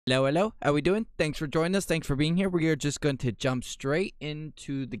Hello, hello. How we doing? Thanks for joining us. Thanks for being here. We are just going to jump straight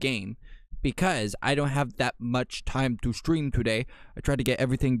into the game because I don't have that much time to stream today. I try to get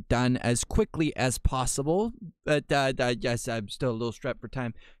everything done as quickly as possible, but yes, I'm still a little strapped for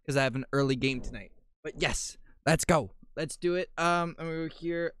time because I have an early game tonight. But yes, let's go. Let's do it. I'm gonna go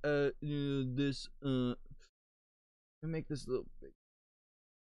here. This. Make this a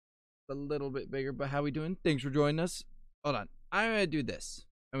little bit bigger. But how we doing? Thanks for joining us. Hold on. I'm gonna do this.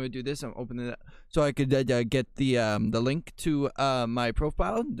 I'm opening it up so I could get the link to my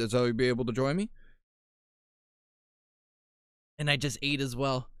profile. That's how you'll be able to join me. And I just ate as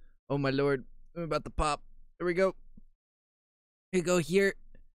well. Oh my lord! I'm about to pop. There we go. Here we go. Here.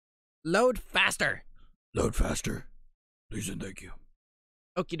 Load faster. Load faster, please and thank you.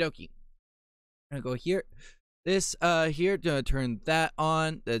 Okie dokie. I'm gonna go here. This here, gonna turn that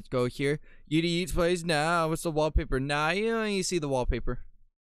on. Let's go here. Eats plays now. What's the wallpaper? Nah, you don't need to see the wallpaper.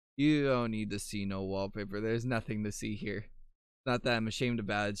 You don't need to see no wallpaper. There's nothing to see here. Not that I'm ashamed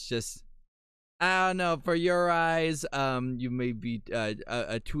about it. It's just, I don't know, for your eyes, you may be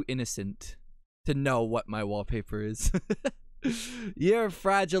too innocent to know what my wallpaper is. Your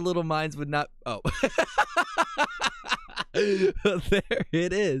fragile little minds would not. Oh. There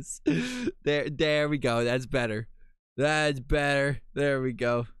it is. There we go. That's better. That's better. There we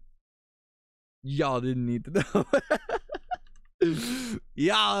go. Y'all didn't need to know.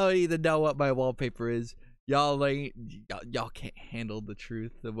 Y'all don't need to know what my wallpaper is. Y'all can't handle the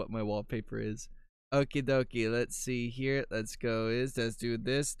truth of what my wallpaper is. Okie dokie. Let's see here. Let's go. Let's do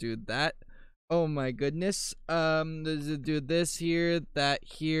this. Do that. Oh my goodness. Let's do this here, that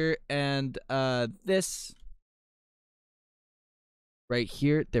here, and this. Right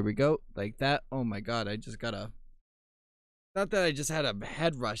here. There we go. Like that. Oh my god. I just got a... Not that I just had a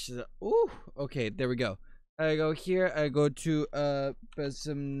head rush. Ooh. Okay. There we go. I go here. I go to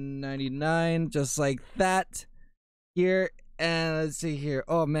some 99. Just like that. Here. And let's see here.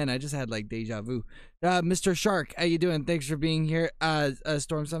 Oh man. I just had like deja vu. Mr. Shark. How you doing? Thanks for being here.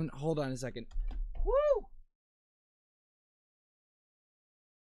 Storm 7. Hold on a second. Woo!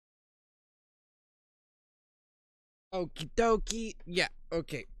 Okie dokie. Yeah,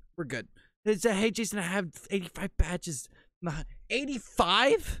 okay. We're good. It's hey Jason, I have 85 badges.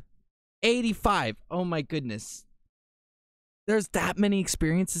 85? 85. Oh my goodness. There's that many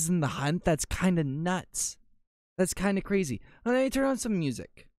experiences in the hunt? That's kind of nuts. That's kind of crazy. Let me turn on some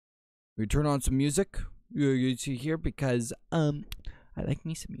music. We turn on some music. You see here because I like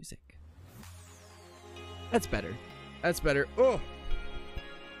me some music. That's better. That's better. Oh.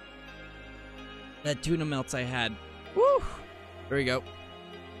 That tuna melts I had. Woo! There we go.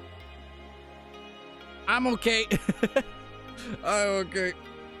 I'm okay. I'm okay.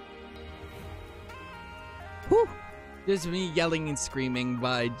 Whew. Just me yelling and screaming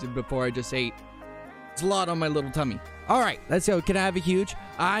before I just ate. It's a lot on my little tummy. Alright, let's go. Can I have a huge?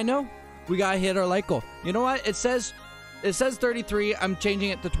 I know. We gotta hit our like goal. You know what? It says 33. I'm changing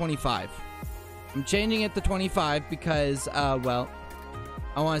it to 25. I'm changing it to 25 because, well,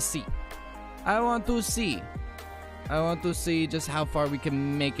 I want to see. I want to see just how far we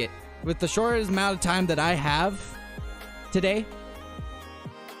can make it. With the shortest amount of time that I have today,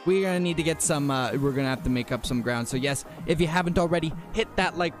 we're going to need to get some, we're going to have to make up some ground. So yes, if you haven't already, hit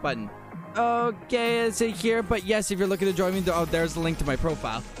that like button. Okay, it's in here. But yes, if you're looking to join me, oh, there's the link to my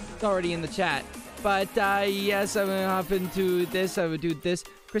profile. It's already in the chat. But yes, I'm going to hop into this. I would do this.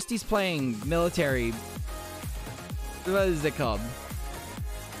 Christy's playing military. What is it called?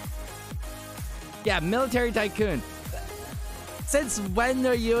 Yeah, Military Tycoon. Since when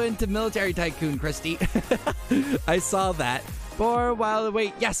are you into Military Tycoon, Christy? I saw that for a while.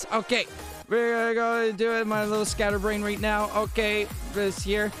 Wait, yes, okay. We're gonna do it in my little scatterbrain right now. Okay, this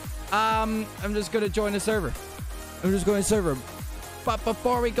here. I'm just gonna join a server. But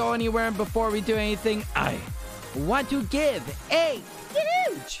before we go anywhere and before we do anything, I want to give a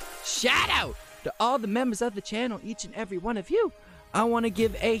huge shout out to all the members of the channel, each and every one of you. I want to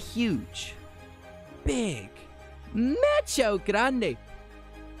give a huge, big, macho grande.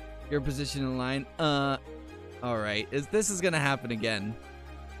 Your position in line. Alright. This is gonna happen again.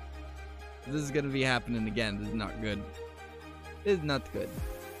 This is gonna be happening again. This is not good. This is not good.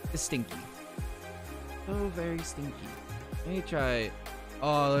 It's stinky. So very stinky. Let me try.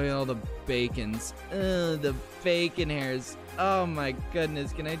 Oh, look at all the bacons. The bacon hairs. Oh my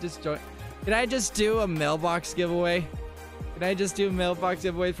goodness. Can I just join? Can I just do a mailbox giveaway? Can I just do a mailbox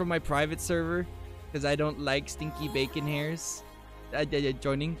giveaway from my private server? Because I don't like stinky bacon hairs.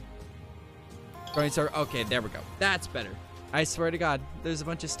 Joining server. Okay, there we go. That's better. I swear to God, there's a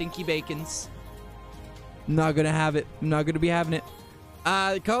bunch of stinky bacons. I'm not gonna have it. I'm not gonna be having it.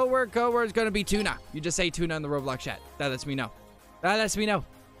 Code word is gonna be tuna. You just say tuna in the Roblox chat. That lets me know. That lets me know.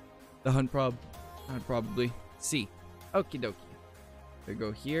 The hunt probably C. Okie dokie. We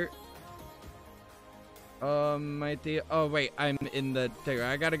go here. Oh wait, I'm in the tiger.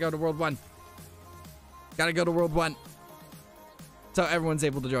 I gotta go to World 1. Gotta go to World 1. So everyone's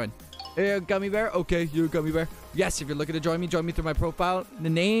able to join. Gummy bear? Okay, you're a gummy bear. Yes, if you're looking to join me through my profile. The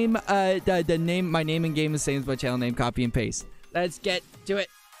name, my name in game is the same as my channel name. Copy and paste. Let's get to it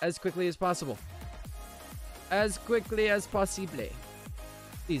as quickly as possible. As quickly as possible.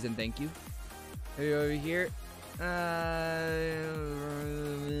 Please and thank you. Over here.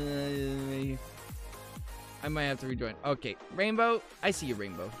 I might have to rejoin. Okay, Rainbow. I see you,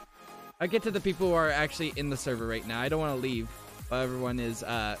 Rainbow. I'll get to the people who are actually in the server right now. I don't want to leave while everyone is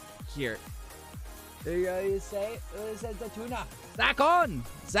here. There you go. You say it says the tuna. Zakon.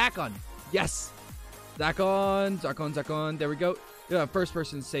 Zakon. Yes. Zakon. There we go. Yeah, first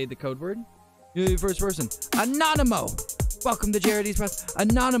person say the code word. Yeah, first person. Anonymous. Welcome to Jarity's Press.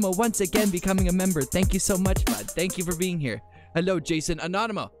 Anonymous once again becoming a member. Thank you so much, bud. Thank you for being here. Hello, Jason.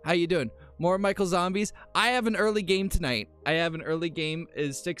 Anonymous. How you doing? More Michael Zombies. I have an early game tonight.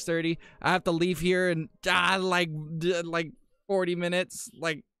 Is 6:30. I have to leave here in like 40 minutes,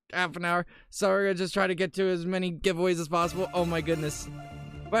 like half an hour. So we're gonna just try to get to as many giveaways as possible. Oh my goodness.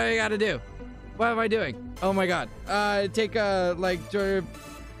 What do I gotta do? What am I doing? Oh my god. Take like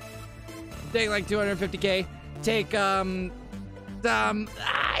 250k. Take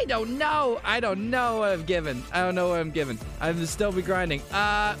I don't know. I don't know what I'm given. I'm still be grinding.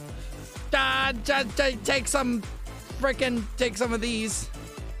 Take some of these.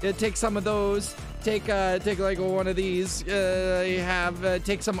 Take some of those. Take like one of these.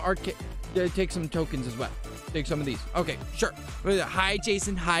 Take some arcade. Take some tokens as well. Take some of these. Okay, sure. Hi,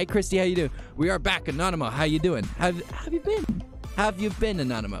 Jason. Hi, Christy. How you doing? We are back, Anonymous. How you doing? Have you been? Have you been,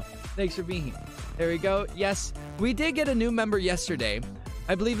 Anonymous? Thanks for being here. There we go. Yes, we did get a new member yesterday.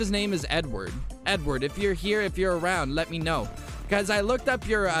 I believe his name is Edward. Edward, if you're here, if you're around, let me know. Because I looked up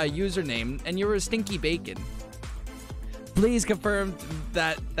your username, and you were Stinky Bacon. Please confirm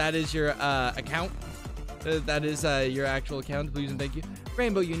that that is your account. That is your actual account, please and thank you.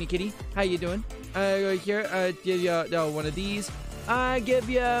 Rainbow Unikitty, how you doing? Go here, give you one of these. Give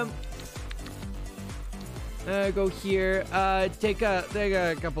you. Go here. Take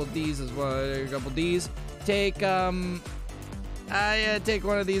a couple of these as well. A couple of these. Take take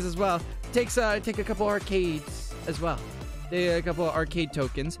one of these as well. Take a couple arcades as well. Take a couple of arcade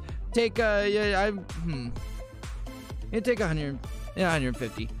tokens. Take You take 100. Yeah,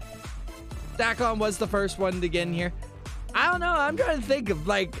 150. Dacon was the first one to get in here. I don't know. I'm trying to think of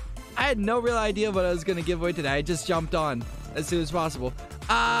I had no real idea what I was gonna give away today. I just jumped on as soon as possible.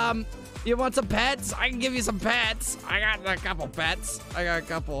 You want some pets? I can give you some pets. I got a couple pets. I got a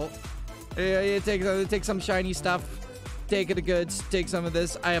couple. You take some shiny stuff. Take the goods. Take some of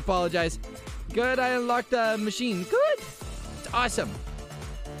this. I apologize. Good. I unlocked the machine. Good. It's awesome.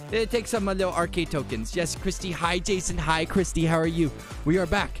 Take some little arcade tokens. Yes, Christy. Hi, Jason. Hi, Christy. How are you? We are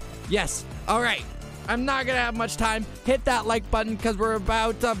back. Yes. All right. I'm not gonna have much time. Hit that like button because we're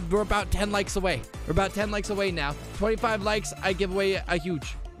about 10 likes away. We're about 10 likes away now. 25 likes. I give away a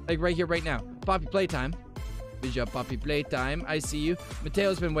huge, right here, right now. Poppy Playtime. Visual Poppy Playtime. I see you.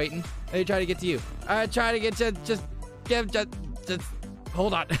 Mateo's been waiting. Let me try to get to you. Try to get you. Just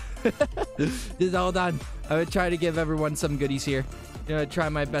hold on. Just hold on. I would try to give everyone some goodies here. Try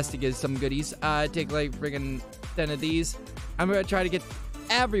my best to get some goodies. Take like friggin' 10 of these. I'm gonna try to get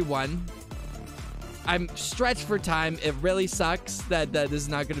everyone. I'm stretched for time. It really sucks that this is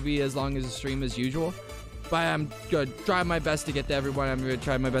not gonna be as long as a stream as usual. But I'm gonna try my best to get to everyone. I'm gonna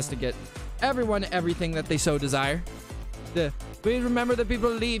try my best to get everyone everything that they so desire. Please remember that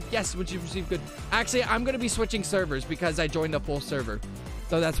people leave. Yes, once you receive good. Actually, I'm gonna be switching servers because I joined a full server.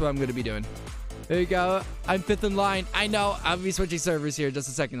 So that's what I'm gonna be doing. There you go. I'm 5th in line. I know. I'll be switching servers here. Just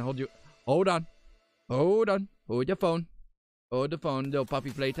a second. Hold on. Hold your phone. Hold the phone. Little Puppy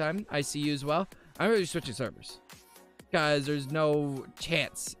Playtime. I see you as well. I'm going to be switching servers. Because there's no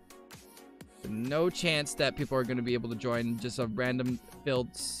chance. No chance that people are going to be able to join just a random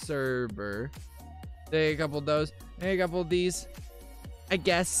filled server. Take a couple of those. Take a couple of these. I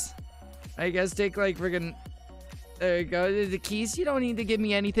guess take like friggin'. There you go. The keys. You don't need to give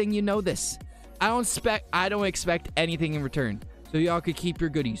me anything. You know this. I don't expect anything in return. So y'all could keep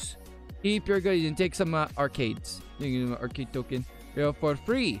your goodies. Keep your goodies and take some arcades. Arcade token. For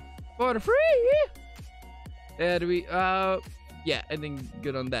free. For free. Do we? Yeah, I think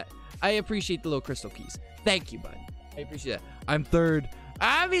good on that. I appreciate the little crystal keys. Thank you, bud. I appreciate that. I'm 3rd.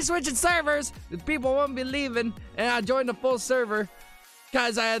 I'll be switching servers. The people won't be leaving, and I joined a full server.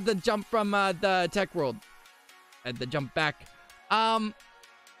 Guys, I had to jump from the tech world. I had to jump back. The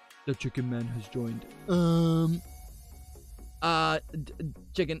chicken man has joined.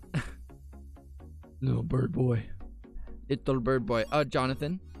 Chicken. Little bird boy. Little bird boy.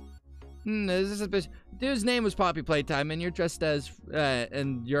 Jonathan. This is a bitch. Dude's name was Poppy Playtime, and you're dressed as,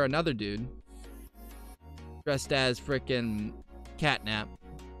 and you're another dude. Dressed as frickin' Catnip.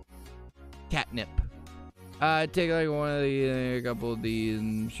 Take like one of these, a couple of these,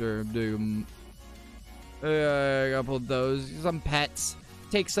 and sure, do a couple of those. Some pets.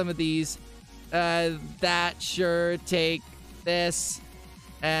 Take some of these. That, sure. Take this.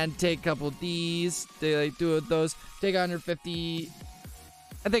 And take a couple of these. Take like 2 of those. Take 150.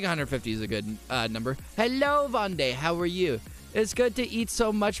 I think 150 is a good number. Hello, Vonday. How are you? It's good to eat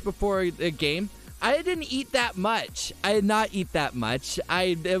so much before a game. I didn't eat that much. I did not eat that much.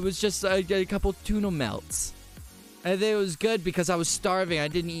 It was just a couple tuna melts. I think it was good because I was starving. I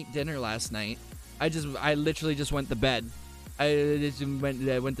didn't eat dinner last night. I literally just went to bed. I just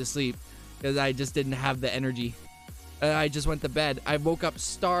went to sleep because I just didn't have the energy. I just went to bed. I woke up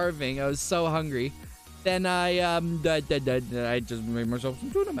starving. I was so hungry. Then I just made myself some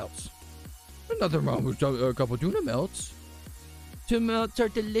tuna melts. There's nothing wrong with a couple tuna melts. Tuna melts are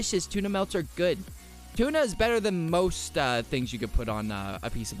delicious. Tuna melts are good. Tuna is better than most things you could put on a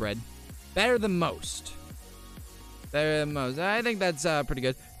piece of bread. Better than most. Better than most. I think that's pretty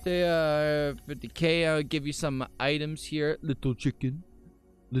good. 50K. I'll give you some items here. Little chicken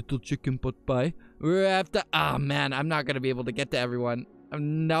pot pie. We're after. Oh man, I'm not gonna be able to get to everyone.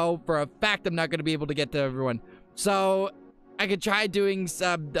 No, for a fact, I'm not gonna be able to get to everyone. So I could try doing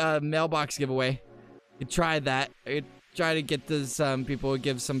some mailbox giveaway. I could try that. I could try to get to some people,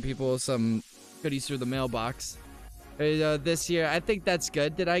 give some people some goodies through the mailbox. This year, I think that's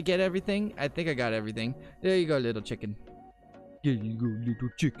good. Did I get everything? I think I got everything. There you go, little chicken. There you go, little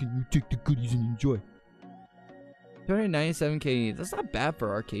chicken. You take the goodies and enjoy. 297K. That's not bad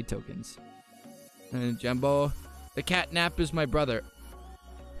for arcade tokens. And Jumbo. The catnap is my brother.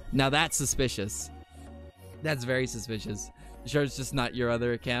 Now that's suspicious. That's very suspicious. You sure it's just not your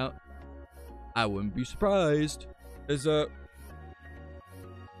other account? I wouldn't be surprised. There's a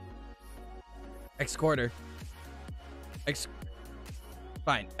X quarter.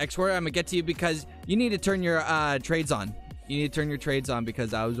 Fine. X quarter, I'm gonna get to you because you need to turn your trades on. You need to turn your trades on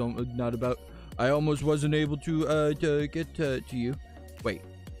because I was not about. I almost wasn't able to get to you. Wait,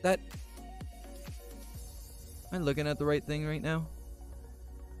 that. Am I looking at the right thing right now?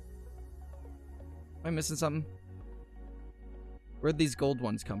 Am I missing something? Where'd these gold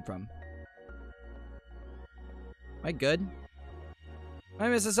ones come from? Am I good? Am I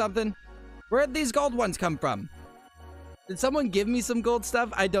missing something? Where'd these gold ones come from? Did someone give me some gold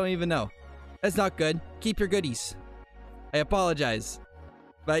stuff? I don't even know. That's not good. Keep your goodies. I apologize.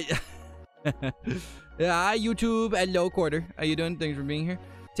 But yeah, hi YouTube. Hello quarter. How you doing? Thanks for being here.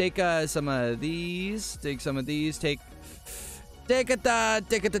 Take some of these. Take some of these. Take like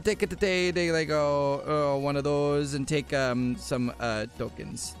one of those and take some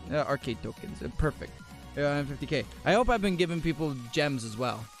tokens. Arcade tokens. Perfect. 50K. I hope I've been giving people gems as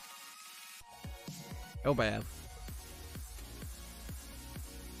well. I hope I have.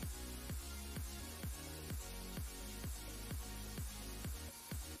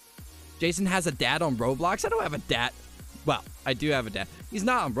 Jason has a dad on Roblox? I don't have a dad. Well, I do have a dad. He's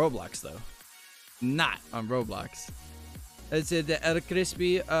not on Roblox, though. Not on Roblox. It's the El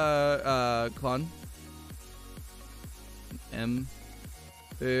Crispy clone.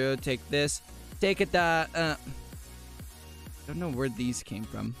 Take this. Take it, I don't know where these came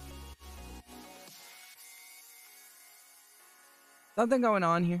from. Something going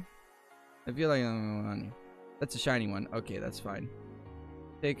on here. I feel like something going on here. That's a shiny one. Okay, that's fine.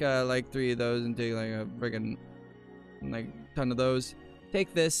 Take like 3 of those and take like a friggin' like ton of those.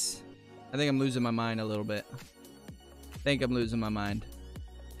 Take this. I think I'm losing my mind a little bit. I think I'm losing my mind.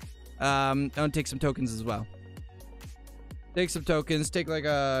 Don't take some tokens as well. Take some tokens. Take like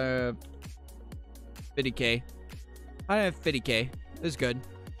a 50K. I don't have 50K. This is good.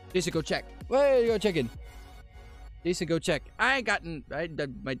 Jason, go check. Where you go checking? Jason, go check. I ain't gotten.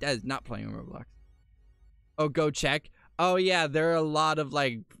 My dad's not playing on Roblox. Oh, go check. Oh yeah, there are a lot of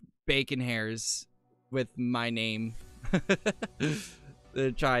like bacon hairs with my name.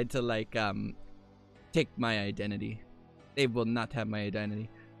 They tried to like take my identity. They will not have my identity.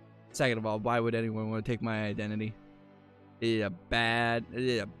 Second of all, why would anyone want to take my identity? It's a bad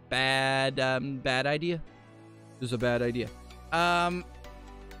idea. It's a bad idea.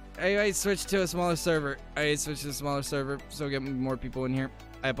 I switched to a smaller server. So get more people in here.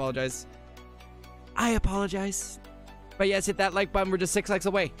 I apologize. But yes, hit that like button. We're just 6 likes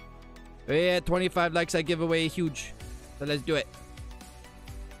away. Yeah, 25 likes. I give away huge. So let's do it.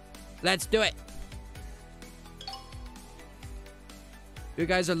 Let's do it. You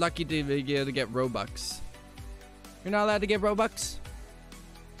guys are lucky to be able to get Robux. You're not allowed to get Robux?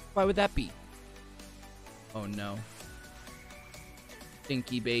 Why would that be? Oh no.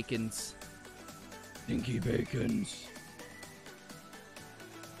 Stinky bacons. Stinky bacons.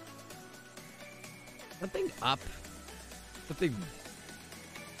 Something up. Something.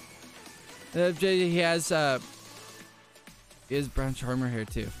 He has brown charmer hair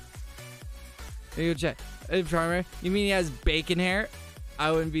too. Here you go check. Charmer. You mean he has bacon hair? I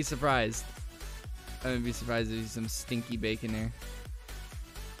wouldn't be surprised. I wouldn't be surprised if he's some stinky bacon hair.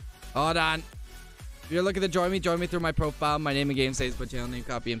 Hold on. If you're looking to join me through my profile. My name and game says, but channel name,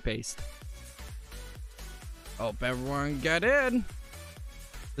 copy and paste. Hope everyone get in.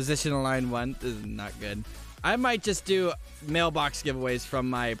 Position align 1. This is not good. I might just do mailbox giveaways from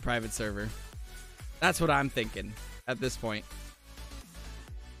my private server. That's what I'm thinking at this point.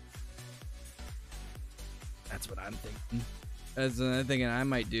 That's what I'm thinking. That's what I'm thinking I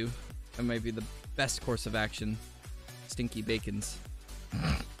might do. That might be the best course of action. Stinky bacons.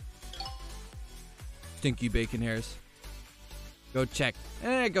 Stinky bacon hairs. Go check.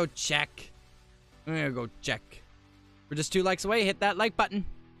 Go check. Go check. We're just 2 likes away. Hit that like button.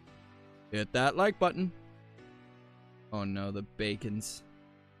 Hit that like button. Oh no, the bacons.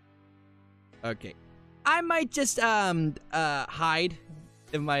 Okay. I might just hide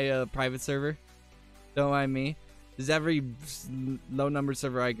in my private server. Don't mind me. There's every low number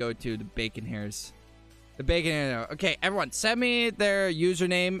server I go to, the bacon hairs. The bacon hair. Okay, everyone, send me their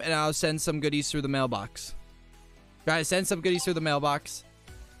username and I'll send some goodies through the mailbox. Guys, send some goodies through the mailbox.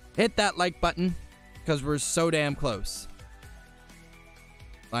 Hit that like button because we're so damn close.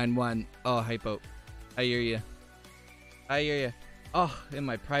 Line 1. Oh, hypo. I hear you. I hear you. Oh, in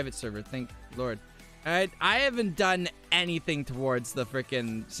my private server. Thank Lord. I haven't done anything towards the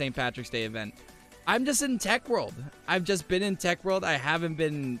freaking St. Patrick's Day event. I'm just in Tech World. I've just been in Tech World. I haven't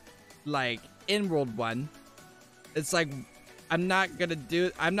been, like, in World 1. It's like, I'm not gonna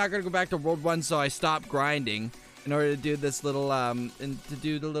go back to World 1, so I stopped grinding in order to do this little, and to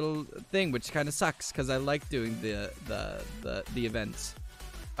do the little thing, which kind of sucks, because I like doing the events.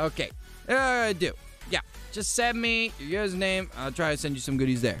 Okay. I do. Yeah. Just send me your username. I'll try to send you some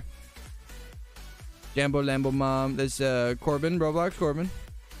goodies there. Jambo Lambo Mom. There's Corbin, Roblox Corbin.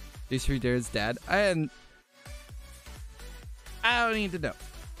 These 3 dares dad. I don't need to know.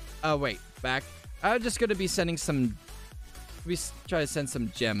 Oh wait, back. I'm just gonna be sending some. We try to send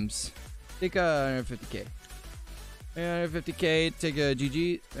some gems. Take 150k. 150k. Take a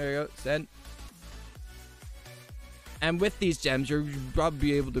GG. There you go. Send. And with these gems, you'll probably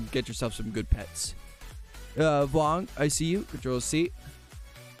be able to get yourself some good pets. Vong, I see you. Control C.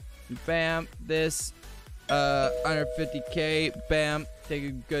 Bam. This. 150k. Bam. Take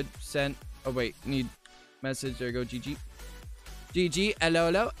a good send. Oh wait, need message. There you go. GG. GG. Hello,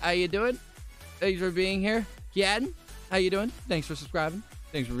 hello. How you doing? Thanks for being here. Kian, how you doing? Thanks for subscribing.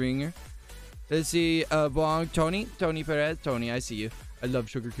 Thanks for being here. Let's see. Vong, Tony Perez. Tony, I see you. I love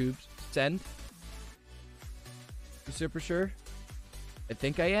sugar cubes. Send. You super sure? I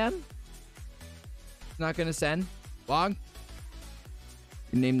think I am. It's not gonna send. Vong.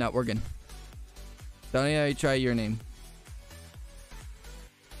 Your name not working. Tony, how you try your name?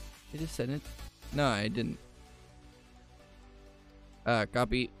 I just sent it. No, I didn't.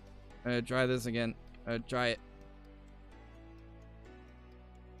 Copy. Try this again. Try it.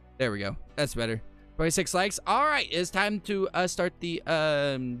 There we go. That's better. 26 likes. All right, it's time to start the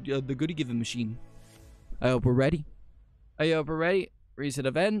goodie giving machine. I hope we're ready. I hope we're ready. Reset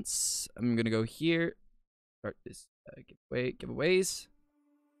events. I'm gonna go here. Start this giveaway. Giveaways.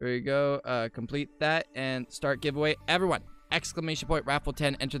 There you go. Complete that and start giveaway. Everyone. Exclamation point raffle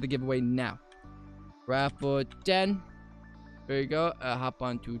 10. Enter the giveaway now. Raffle 10. There you go. Hop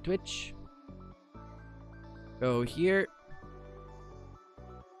onto Twitch. Go here.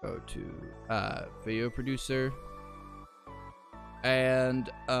 Go to video producer. And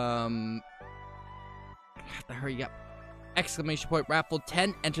have to hurry up. Exclamation point raffle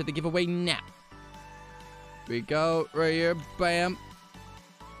 10. Enter the giveaway now. There we go. Right here. Bam.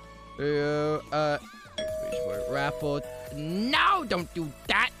 There you go. Exclamation point raffle. No, don't do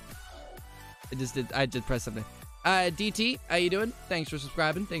that. I just pressed something. DT, how you doing? Thanks for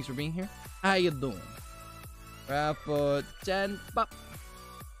subscribing. Thanks for being here. How you doing? Raffle 10. Bop.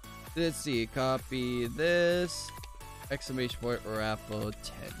 Let's see. Copy this. Exclamation point raffle 10.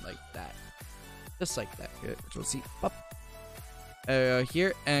 Like that. Just like that. Here, Control C. Bop.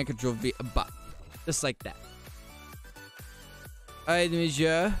 Here and Control V. Bop. Just like that. Alright,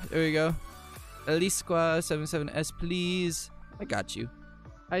 monsieur. There we go. Elisqua 77S, please. I got you.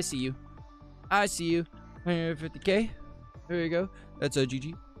 I see you. I see you. 150k. There we go. That's a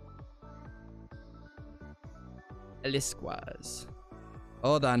GG. Elisquas.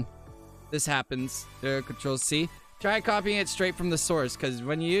 Hold on. This happens. There, Control C. Try copying it straight from the source, because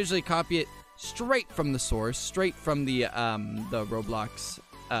when you usually copy it straight from the source, straight from the Roblox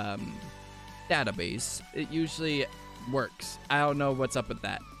database, it usually works. I don't know what's up with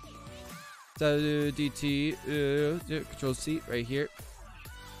that. So DT Control C right here.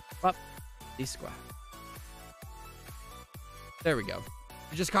 Up. Squad. There we go.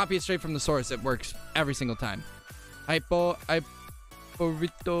 You just copy it straight from the source. It works every single time. Hyporito.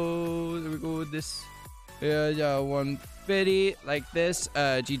 There we go with this. Yeah, 150 like this.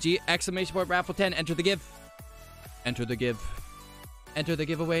 GG. Exclamation point raffle 10. Enter the give. Enter the give. Enter the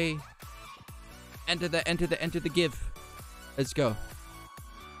giveaway. Enter the give. Let's go.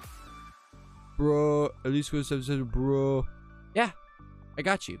 Bro, at least we said bro. Yeah, I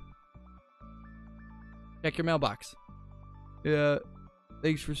got you. Check your mailbox. Yeah.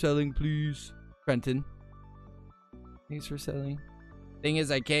 Thanks for selling, please. Trenton. Thanks for selling. Thing is,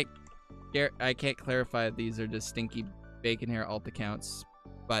 I can't clarify if these are just stinky bacon hair alt accounts,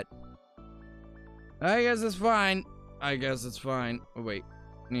 but I guess it's fine. I guess it's fine. Oh wait,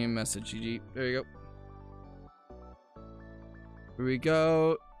 need a message. GG. There you go. Here we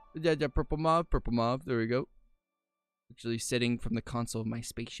go. Yeah, purple mob. There we go. Actually sitting from the console of my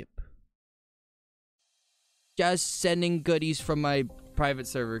spaceship. Just sending goodies from my private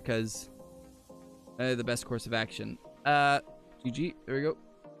server because the best course of action. GG. There we go.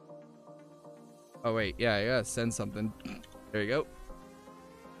 Oh wait, yeah, I gotta send something. There you go.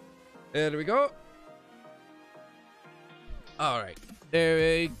 There we go. Alright. There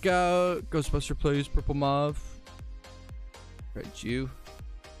we go. Ghostbuster plays purple mauve. Right, you.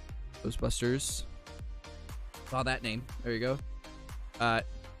 Ghostbusters. Saw that name. There you go.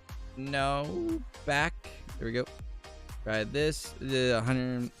 No. Back. There we go. Try this.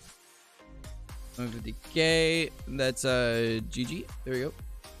 150k. That's GG. There we go.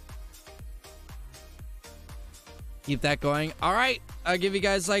 Keep that going. All right. I'll give you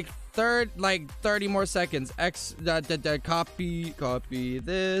guys like 30 more seconds. Copy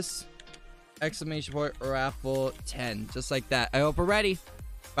this. Exclamation point raffle 10. Just like that. I hope we're ready.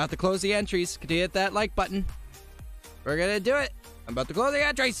 About to close the entries. Could you hit that like button? We're gonna do it. I'm about to close the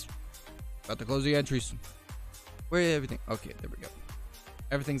entries. About to close the entries. Where is everything? Okay, there we go.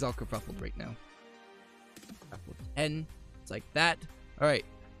 Everything's all kerfuffled right now. Raffle 10. It's like that. All right.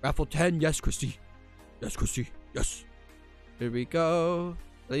 Raffle 10. Yes, Christy. Yes, Christy. Yes. Here we go.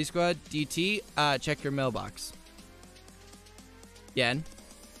 Lady Squad. DT. Check your mailbox. Again.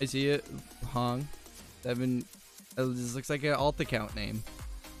 I see it. Hong. 7. This looks like an alt account name.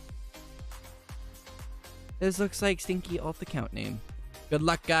 This looks like stinky alt account name. Good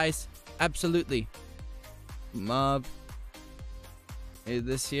luck, guys. Absolutely. Mob. Hey,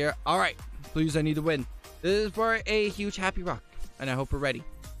 this here. All right. Please, I need to win. This is for a huge happy rock, and I hope we're ready.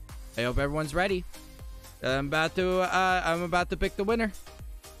 I hope everyone's ready. I'm about to pick the winner.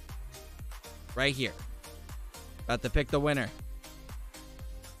 Right here. About to pick the winner.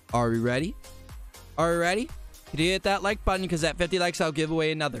 Are we ready? Are we ready? Can you hit that like button? Because at 50 likes, I'll give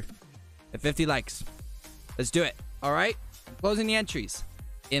away another. At 50 likes. Let's do it. All right. I'm closing the entries.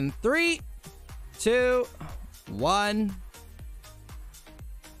 In 3, 2, 1.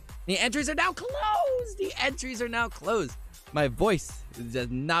 The entries are now closed. The entries are now closed. My voice is just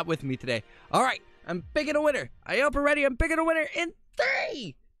not with me today. All right. I'm picking a winner. I hope we're ready. I'm picking a winner in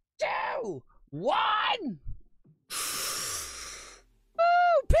 3, 2, 1. Woo!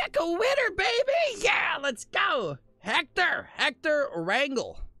 Pick a winner, baby. Yeah, let's go. Hector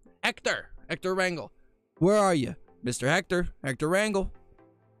Wrangle. Hector Wrangle. Where are you? Mr. Hector Wrangle.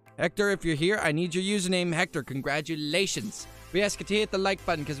 Hector, if you're here, I need your username, Hector. Congratulations. We ask you to hit the like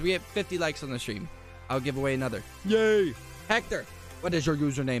button because we have 50 likes on the stream. I'll give away another. Yay. Hector, what is your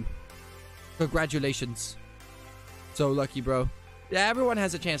username? Congratulations. So lucky, bro. Yeah, everyone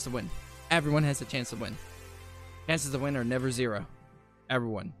has a chance to win. Everyone has a chance to win. Chances to win are never zero.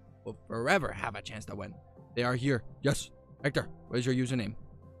 Everyone will forever have a chance to win. They are here. Yes. Hector, what is your username?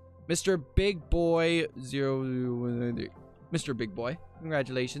 Mr. Big Boy 0. Mr. Big Boy,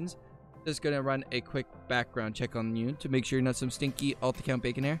 congratulations. Just gonna run a quick background check on you to make sure you're not some stinky alt account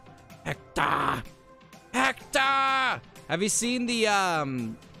bacon hair. Hector! Have you seen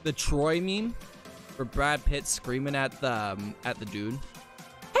the Troy meme where Brad Pitt screaming at the dude?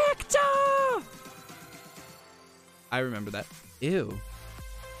 Hector! I remember that. Ew.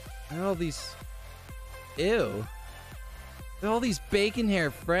 And all these. Ew. Look at all these bacon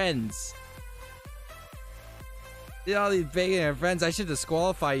hair friends. Look at all these bacon hair friends. I should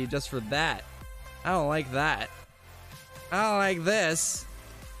disqualify you just for that. I don't like that. I don't like this.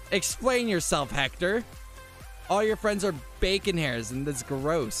 Explain yourself, Hector. All your friends are bacon hairs, and that's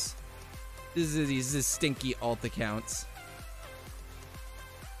gross. This is stinky alt accounts.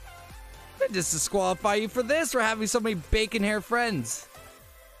 I just disqualify you for this, for having so many bacon hair friends.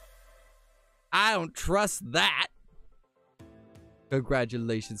 I don't trust that.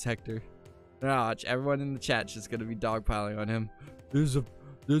 Congratulations, Hector. Now watch, everyone in the chat's just gonna be dogpiling on him. There's a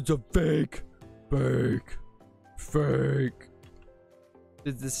fake.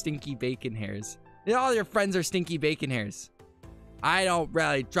 It's the stinky bacon hairs. Yeah, all your friends are stinky bacon hairs. I don't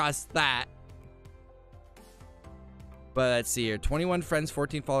really trust that. But let's see here. 21 friends,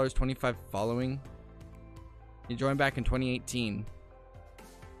 14 followers, 25 following. You joined back in 2018.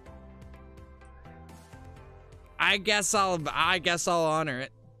 I guess I'll honor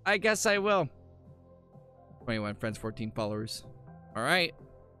it. I guess I will. 21 friends, 14 followers. All right.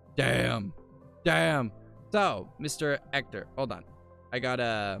 Damn. So, Mr. Hector, hold on. I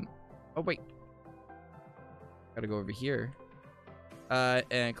gotta... Oh, wait. Gotta go over here.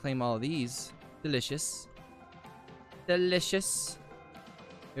 And claim all of these. Delicious. Delicious.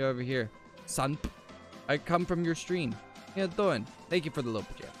 Go over here. Son. I come from your stream. How you doing? Thank you for the little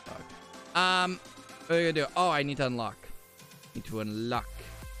pajama dog. What are you gonna do? Oh, I need to unlock.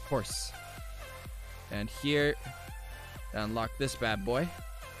 Of course. And here. Unlock this bad boy.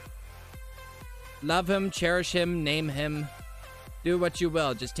 Love him, cherish him, name him. Do what you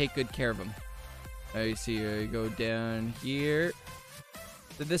will. Just take good care of him. You see, you go down here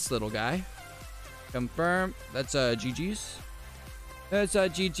to this little guy. Confirm. That's GG's. That's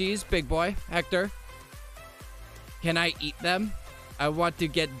GG's, big boy. Hector. Can I eat them? I want to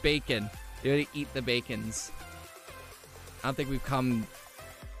get bacon. You gotta eat the bacons. I don't think we've come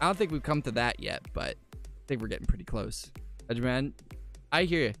to that yet, but I think we're getting pretty close. Man, I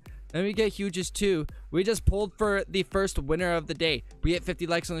hear you. Let me get huges too. We just pulled for the first winner of the day. We hit 50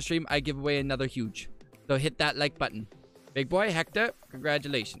 likes on the stream. I give away another huge. So hit that like button. Big boy, Hector,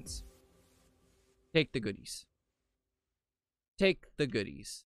 congratulations. Take the goodies. Take the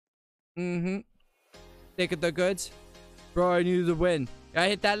goodies. Take the goods. Bro, I needed to win. I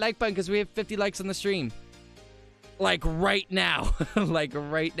hit that like button because we have 50 likes on the stream. Like right now. Like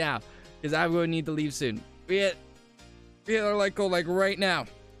right now. Because I'm going to need to leave soon. We hit our like goal like right now.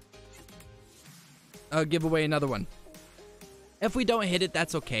 I'll give away another one. If we don't hit it,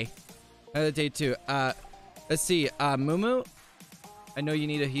 that's okay. Another day too. Let's see. Mumu. I know you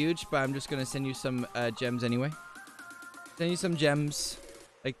need a huge, but I'm just gonna send you some gems anyway. Send you some gems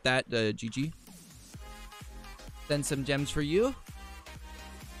like that. GG. Send some gems for you.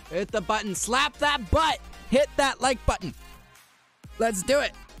 Hit the button. Slap that butt. Hit that like button. Let's do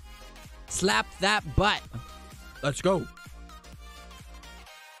it. Slap that butt. Let's go.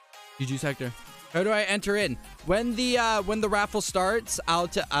 GG's, Hector. How do I enter in? When the raffle starts,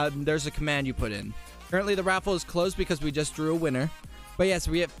 there's a command you put in. Currently, the raffle is closed because we just drew a winner. But yes,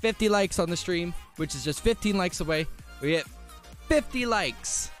 we hit 50 likes on the stream, which is just 15 likes away. We hit 50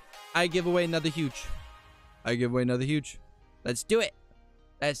 likes. I give away another huge. Let's do it.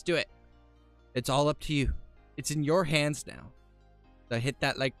 Let's do it. It's all up to you. It's in your hands now. So hit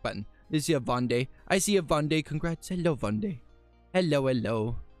that like button. This is Vonde. I see a Vonde. Congrats. Hello, Vonde.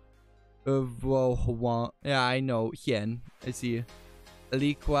 Hello. Yeah, I know. Hien. I see you.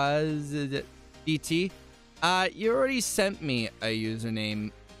 Aliquaz DT. You already sent me a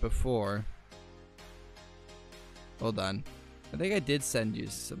username before. Hold on. I think I did send you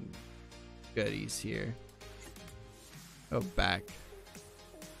some goodies here. Go back.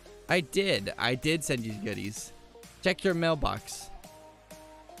 I did send you goodies. Check your mailbox.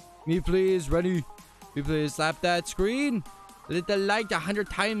 Me please, ready. Me please, slap that screen. Hit the like 100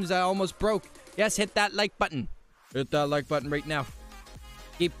 times. I almost broke. Yes, hit that like button. Hit that like button right now.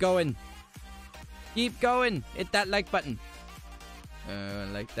 Keep going. Keep going. Hit that like button.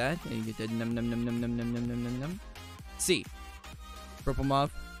 Like that. And you get the num. See. Purple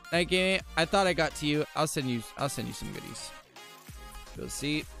moth. Thank you. I thought I got to you. I'll send you some goodies. Go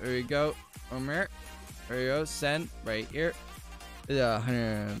see. There you go. From here. There you go. Send right here.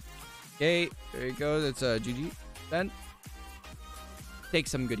 100. Okay. There you go. That's GG. Send. Take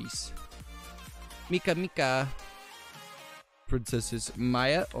some goodies. Mika. Princesses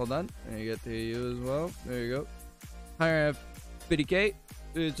Maya. Hold on. There you get to you as well. There you go. 150k.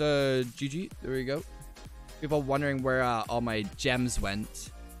 It's GG. There we go. People wondering where all my gems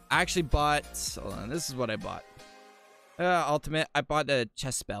went. I actually bought. Hold on. This is what I bought. Ultimate. I bought a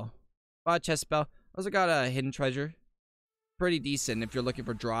chest spell. Also got a hidden treasure. pretty decent if you're looking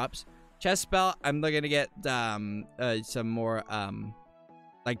for drops. Chest spell, I'm looking to get some more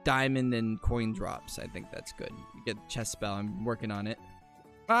like diamond and coin drops. I think that's good. You get chest spell. I'm working on it.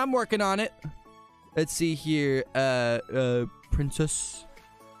 Let's see here. Princess.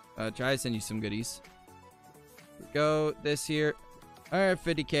 Try to send you some goodies. Here we go. This here. Alright,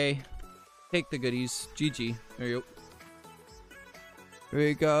 50k. Take the goodies. GG. There you go. Here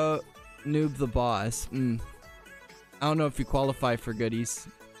we go. Noob the boss. I don't know if you qualify for goodies.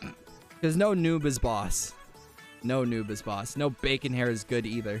 Because no noob is boss. No noob is boss. No bacon hair is good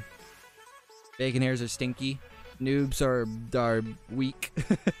either. Bacon hairs are stinky. Noobs are weak.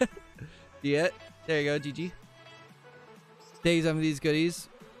 Yeah. There you go, GG. Take some of these goodies.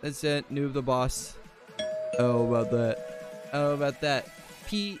 That's it. Noob the boss. Oh, about that. Oh, about that.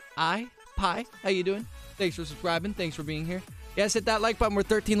 P.I. Pie. How you doing? Thanks for subscribing. Thanks for being here. Yes, hit that like button. We're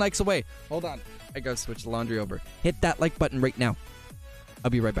 13 likes away. Hold on. I gotta switch the laundry over. Hit that like button right now.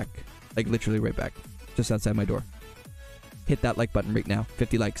 I'll be right back. Like, literally right back. Just outside my door. Hit that like button right now.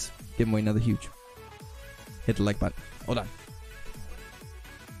 50 likes. Give away another huge. Hit the like button. Hold on.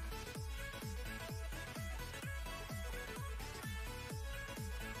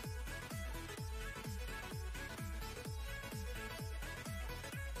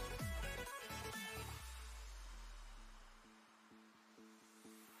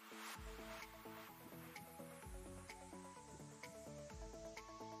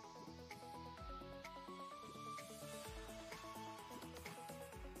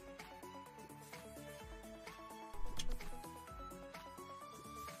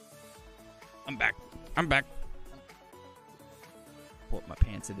 I'm back. Pull up my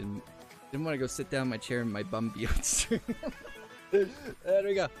pants. I didn't want to go sit down in my chair and my bum be out. There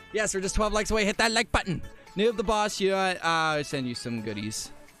we go. Yes, we're just 12 likes away. Hit that like button. Noob the boss. You know what? I'll send you some goodies.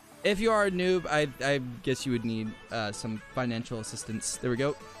 If you are a noob, I guess you would need some financial assistance. There we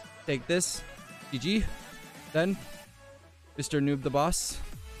go. Take this. GG. Then, Mr. Noob the boss.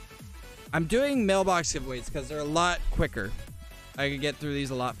 I'm doing mailbox giveaways because they're a lot quicker. I could get through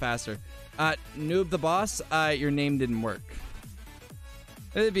these a lot faster. Noob the boss, your name didn't work.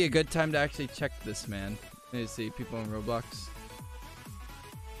 It'd be a good time to actually check this, man. Let me see, people on Roblox.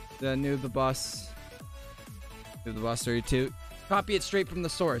 Noob the boss. Noob the boss 32. Copy it straight from the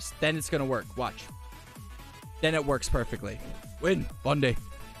source, then it's gonna work. Watch. Then it works perfectly. Win, Vonde.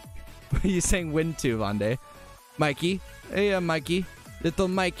 What are you saying win to, Vonde? Mikey. Hey, Mikey. Little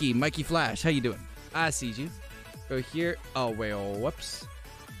Mikey. Mikey Flash, how you doing? I see you. Go here. Oh, wait, oh, whoops.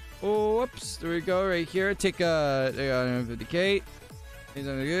 Oh, whoops. There we go. Right here. Take 50k.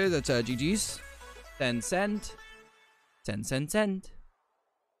 That's GG's. Send. Send.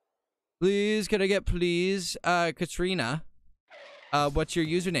 Please, can I get Katrina? What's your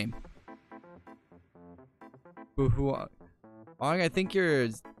username? I think you're...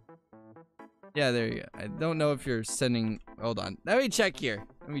 Yeah, there you go. I don't know if you're sending... Hold on. Let me check here.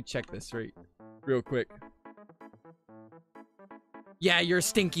 Let me check this real quick. Yeah, you're a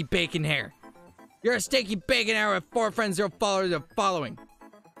stinky bacon hair. You're a stinky bacon hair with 4 friends, 0 followers are following.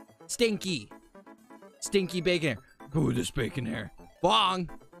 Stinky. Stinky bacon hair. Ooh, this bacon hair. Bong.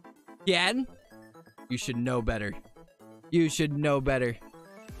 Again? You should know better. You should know better.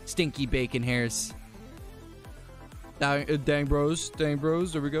 Stinky bacon hairs. Dang bros. Dang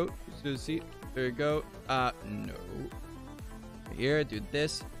bros. There we go. See? There we go. No. Right here, do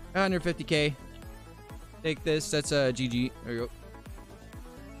this. 150k. Take this. That's GG. There we go.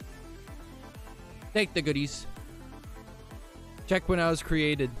 Take the goodies. Check when I was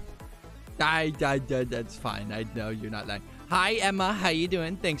created. That's fine. I know you're not lying. Hi, Emma. How you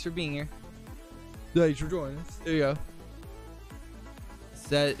doing? Thanks for being here. Thanks for joining us. There you go.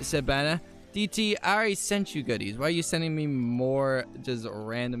 Sabana. DT, I already sent you goodies. Why are you sending me more just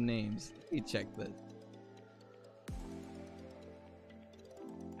random names? Let me check this.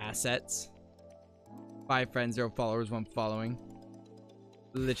 Assets. 5 friends, 0 followers, 1 following.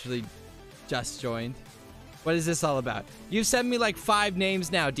 Literally just joined. What is this all about? You've sent me like 5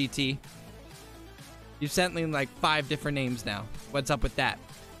 names now, DT. You've sent me like 5 different names now. What's up with that?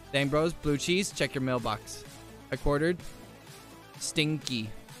 Dang bros, blue cheese, check your mailbox. I quartered. Stinky.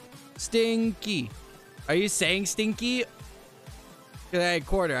 Stinky. Are you saying stinky? I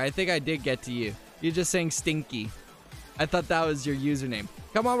quarter. I think I did get to you. You're just saying stinky. I thought that was your username.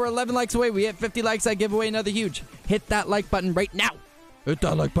 Come on, we're 11 likes away. We hit 50 likes. I give away another huge. Hit that like button right now. Hit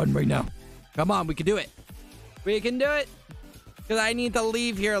that like button right now. Come on, we can do it. We can do it. Because I need to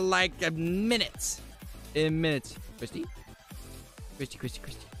leave here like minutes. In minutes. Christy? Christy.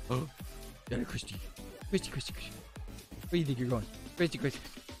 Oh, got it, Christy. Christy. Where do you think you're going? Christy.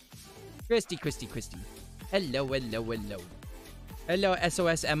 Hello. Hello,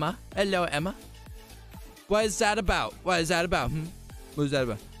 SOS Emma. Hello, Emma. What is that about? What is that about? What is that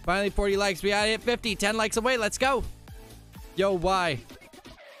about? Finally, 40 likes. We gotta hit 50. 10 likes away. Let's go. Yo, why?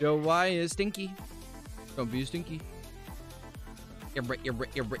 Yo, why is stinky? Don't be stinky. You're right.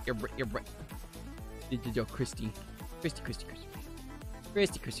 Yo, Christy. Christy.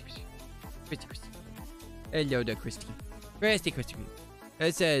 Hello there, Christy. Christy. I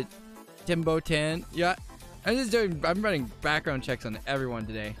said Timbo Tan. Yeah. I'm running background checks on everyone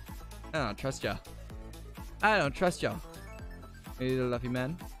today. I don't trust y'all. Hey, little Luffy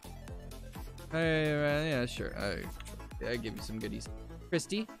man. Yeah, sure. I give you some goodies.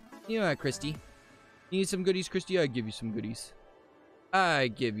 Christy? You know what, Christy? You need some goodies, Christy? I give you some goodies. I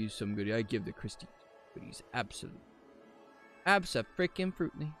give the Christy goodies. Absolutely.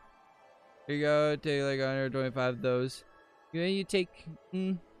 Abso-freaking-fruitly. Here you go. Take like 125 of those. You take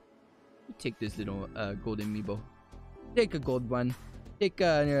this little golden amiibo. Take a gold one. Take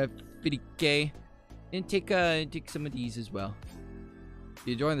 50k. And take some of these as well. If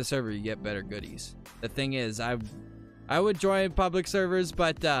you join the server, you get better goodies. The thing is, I would join public servers,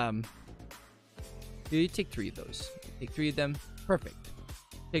 but you take 3 of those. Take 3 of them. Perfect.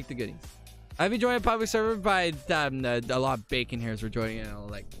 Take the goodies. I've been joining a public server by a lot of bacon hairs were joining it. I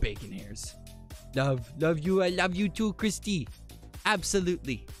like bacon hairs. Love you. I love you too, Christy.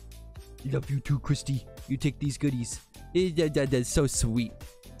 Absolutely. Love you too, Christy. You take these goodies. That's so sweet.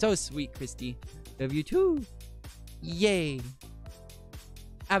 So sweet, Christy. Love you too. Yay.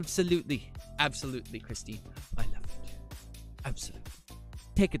 Absolutely, Christy. I love it. Absolutely.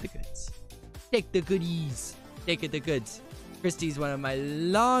 Take it the goods. Take the goodies. Take it the goods. Christy's one of my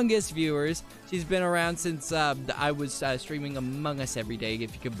longest viewers. She's been around since I was streaming Among Us every day,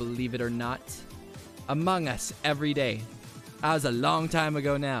 if you can believe it or not. Among Us every day. That was a long time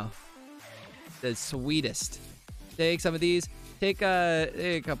ago now. The sweetest. Take some of these. Take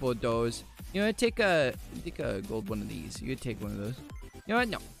a couple of those. You know, take a gold one of these. You take one of those. You know what?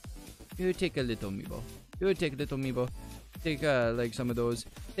 No. You take a little amiibo. Take like some of those.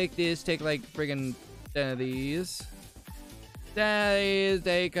 Take this. Take like friggin' 10 of these.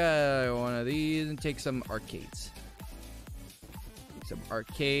 Take one of these and take some arcades. Take some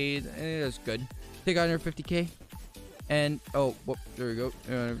arcade. That's good. Take 150k. And oh, whoop, there we go.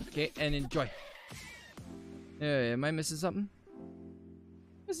 150k and enjoy. Am I missing something?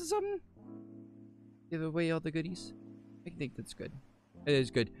 Give away all the goodies. I think that's good. It is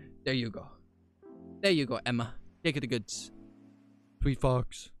good. There you go. There you go, Emma. Take the goods. Sweet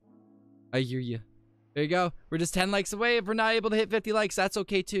fox. I hear you. There you go. We're just 10 likes away. If we're not able to hit 50 likes, that's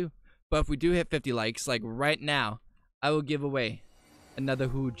okay too. But if we do hit 50 likes, like right now, I will give away another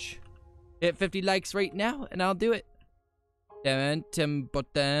hooch. Hit 50 likes right now, and I'll do it. Tim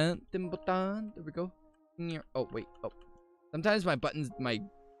Button. There we go. Oh, wait. Oh. Sometimes my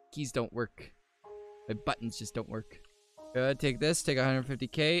keys don't work. My buttons just don't work. Take this. Take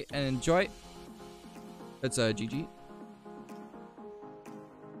 150k and enjoy. That's GG.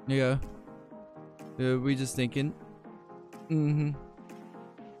 There you go. We just thinking.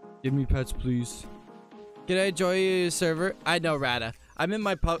 Give me pets, please. Can I join your server? I know, Rada. I'm in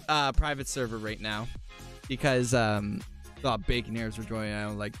my private server right now because bacon hairs are joining. I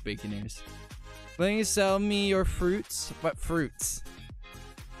don't like bacon hairs. Will you sell me your fruits? What fruits?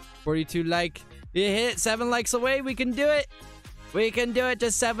 42 like. You hit 7 likes away. We can do it. We can do it.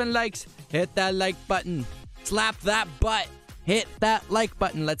 Just 7 likes. Hit that like button. Slap that butt. Hit that like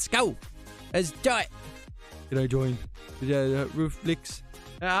button. Let's go. Let's do it. Can I join? Roof flicks.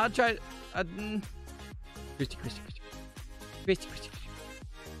 I'll try. Christy. Here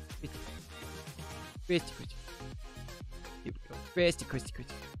we go. Christy.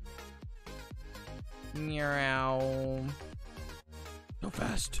 Meow. So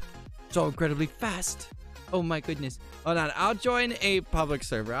fast. So incredibly fast. Oh my goodness. Hold on. I'll join a public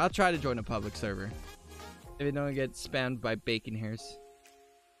server. I'll try to join a public server. If it don't get spammed by bacon hairs.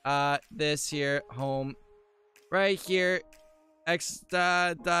 This here. Home. Right here. Hit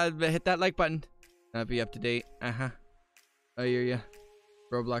that like button. That'll be up to date. I hear ya.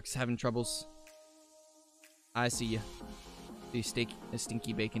 Roblox having troubles. I see ya. These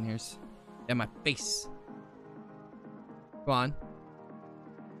stinky bacon hairs. In my face. Go on.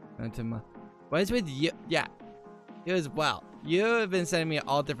 What is with you? Yeah. You as well. You have been sending me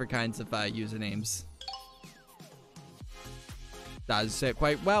all different kinds of usernames. Does sit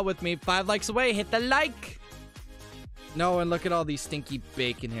quite well with me. 5 likes away. Hit the like. No, and look at all these stinky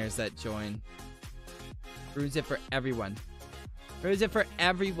bacon hairs that join. Ruins it for everyone. Ruins it for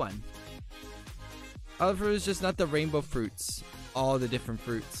everyone. All the fruits, just not the rainbow fruits. All the different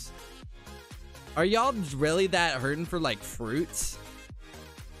fruits. Are y'all really that hurting for like fruits?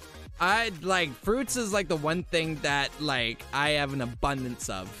 Fruits is like the one thing that like I have an abundance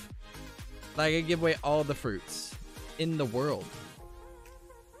of. Like I give away all the fruits in the world.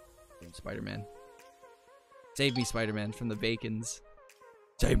 Spider-Man. Save me, Spider-Man, from the bacons.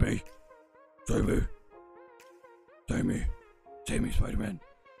 Save me. Save me. Save me. Save me, Spider-Man.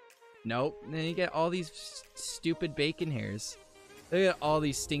 Nope. Then you get all these stupid bacon hairs. Look at all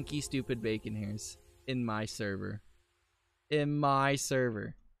these stinky, stupid bacon hairs in my server. In my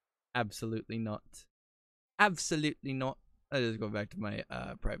server. Absolutely not. Absolutely not. I'll just go back to my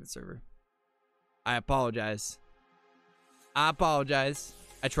private server. I apologize. I apologize.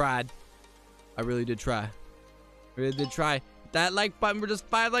 I tried. I really did try. Really did try. That like button, we're just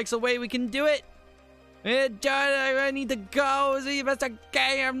 5 likes away. We can do it. I need to go. So you best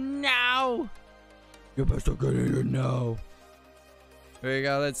get here now. You best get here now. There you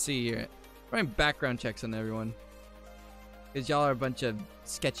go. Let's see here. Running background checks on everyone. Because y'all are a bunch of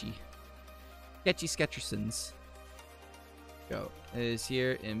sketchy Sketchersons. Go. It is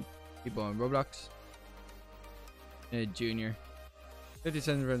here in people on Roblox. Junior. 50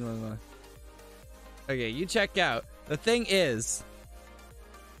 cents. Okay, you check out. The thing is,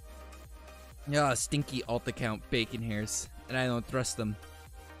 stinky alt account bacon hairs, and I don't trust them.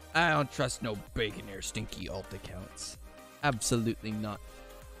 I don't trust no bacon hair stinky alt accounts. Absolutely not.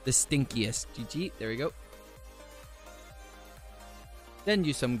 The stinkiest. GG. There we go. Send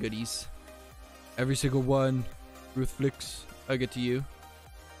you some goodies. Every single one. Ruth Flicks. I'll get to you.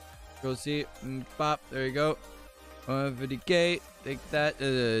 Go see. Pop. There you go. 150k. Take that.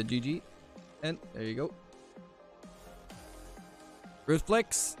 GG. And there you go. Ruth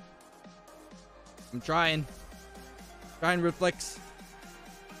Flicks. I'm trying. Trying, Ruth Flicks.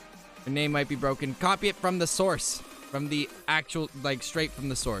 Your name might be broken. Copy it from the source. From the actual, like, straight from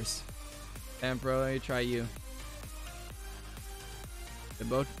the source. And bro, let me try you.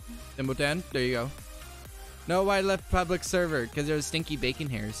 Simbotan. There you go. No, I left public server because there's stinky bacon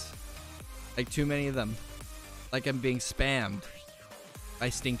hairs. Like, too many of them. Like I'm being spammed by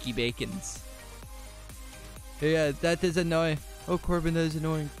stinky bacons. Yeah, that is annoying. Oh, Corbin, that is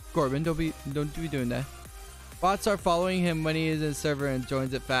annoying. Corbin, don't be doing that. Bots are following him when he is in the server and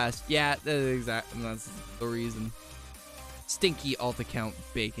joins it fast. Yeah, that's the reason. Stinky alt account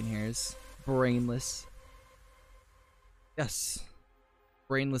bacon hairs. Brainless. Yes.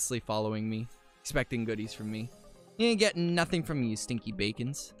 Brainlessly following me. Expecting goodies from me. You ain't getting nothing from me, you stinky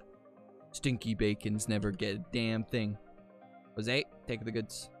bacons. Stinky bacons never get a damn thing. Jose, take the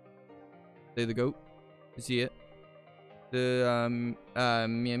goods. Say the goat. You see it? The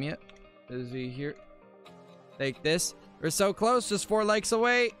Mia. Is he here? Take this. We're so close, just 4 likes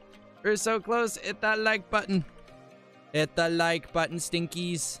away. We're so close. Hit that like button. Hit the like button,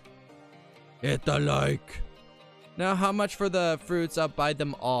 stinkies. Hit the like. Now, how much for the fruits? I'll buy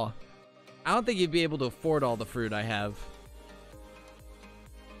them all. I don't think you'd be able to afford all the fruit I have.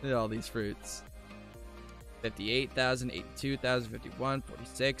 Look at all these fruits. 58,000, 82,000, 51,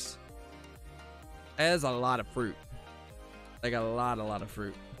 46. That is a lot of fruit. Like a lot of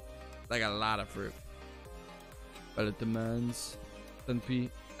fruit. Like a lot of fruit. But it demands. P,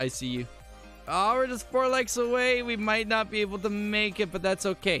 I see you. Oh, we're just 4 likes away. We might not be able to make it, but that's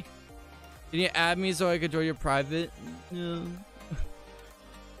okay. Can you add me so I could join your private? No.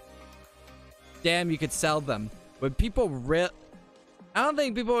 Damn, you could sell them. But people I don't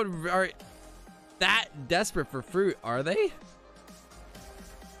think people are that desperate for fruit, are they?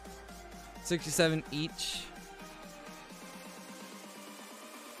 67 each.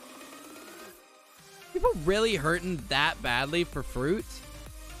 People really hurting that badly for fruit?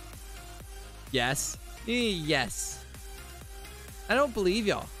 Yes. Yes. I don't believe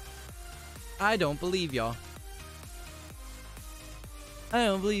y'all. I don't believe y'all. I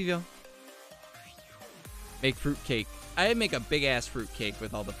don't believe y'all. Make fruit cake. I'd make a big ass fruit cake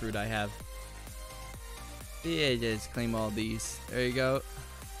with all the fruit I have. Yeah, just claim all these. There you go.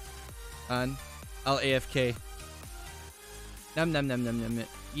 I'll AFK. Num num num num num.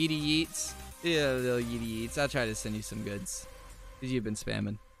 Yeety yeets. Yeah, little yeety yeets. I'll try to send you some goods. Because you've been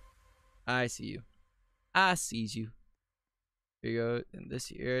spamming. I see you. I sees you. Here you go. And this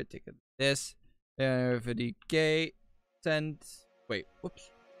here. Take this. 50k. Send. Wait. Whoops.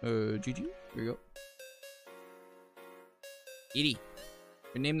 GG. Here you go. Edie.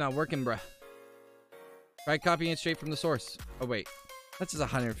 Your name not working, bruh. Try copying it straight from the source. Oh, wait. That's just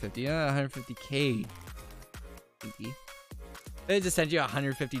 150. 150k. They just sent you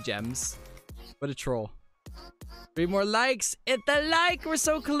 150 gems. What a troll. 3 more likes. Hit the like. We're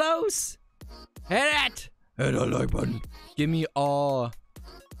so close. Hit it. Hit the like button. Give me all.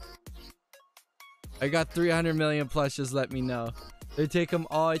 I got 300 million plus. Just let me know. They take them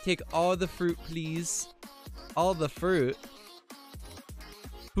all. I take all the fruit, please. All the fruit.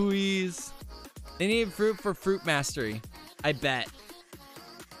 Please. They need fruit for fruit mastery. I bet.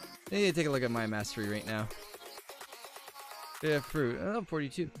 I need to take a look at my mastery right now. Yeah, fruit. Oh,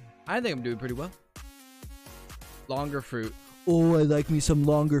 42. I think I'm doing pretty well. Longer fruit. Oh, I like me some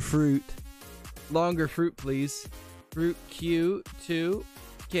longer fruit. Longer fruit, please. Fruit Q2.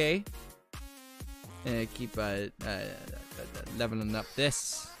 Okay. And keep leveling up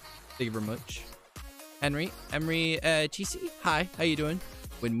this. Thank you very much. Henry TC. Hi, how you doing?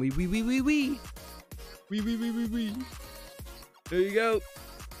 When we. There you go.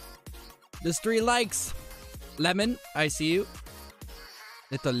 There's 3 likes. Lemon, I see you.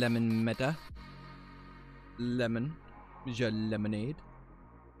 Little lemon meta. Lemon. Your lemonade.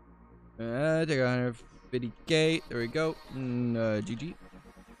 Take 150k. There we go. GG.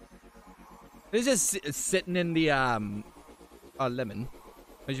 He's just sitting in the lemon.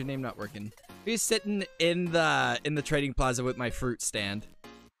 Why's your name not working? He's sitting in the trading plaza with my fruit stand.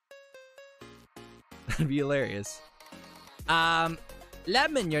 That'd be hilarious.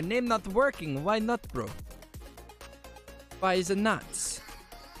 Lemon, your name not working. Why not, bro? Why is it nuts?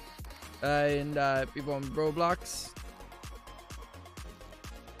 And people on Roblox.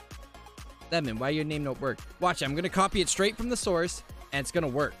 Lemon, why your name not work? Watch, I'm gonna copy it straight from the source, and it's gonna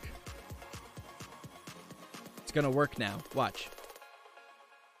work. It's gonna work now. Watch.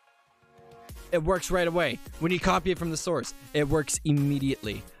 It works right away. When you copy it from the source, it works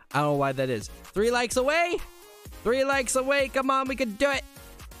immediately. I don't know why that is. 3 likes away. 3 likes away. Come on, we can do it.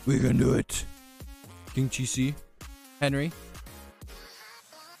 We can do it. King GC. Henry.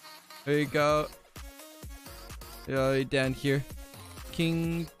 There you go. Down here.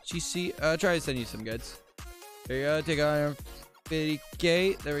 King GC. Try to send you some goods. There you go. Take on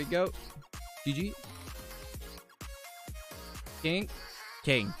 50k. There we go. GG.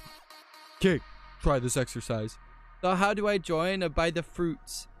 King. Try this exercise. So how do I join? Buy the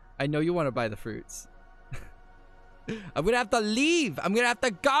fruits. I know you want to buy the fruits. I'm gonna have to leave. I'm gonna have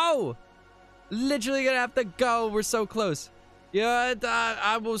to go. Literally gonna have to go. We're so close. Yeah,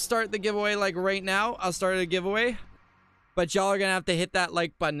 I will start the giveaway like right now. I'll start a giveaway. But y'all are gonna have to hit that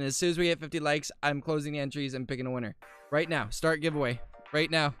like button. As soon as we hit 50 likes, I'm closing the entries and picking a winner. Right now. Start giveaway.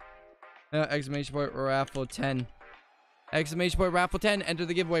 Right now. Exclamation point raffle 10. Exclamation point raffle 10. Enter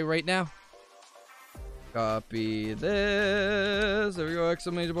the giveaway right now. Copy this. There we go.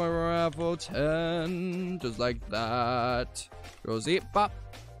 Exclamation point raffle 10. Just like that. Rosie. Pop.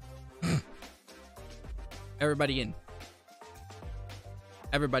 Everybody in.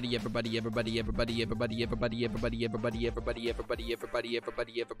 Everybody. In. Yeah.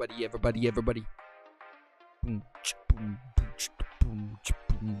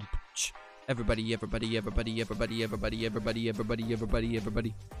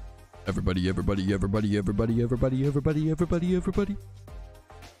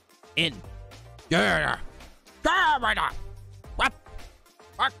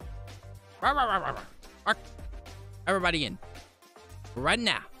 Everybody in. Right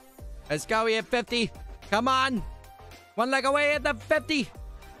now. Let's go. We hit 50. Come on. 1 leg away at the 50. Hit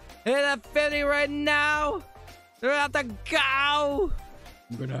the 50 right now. We're gonna have to go.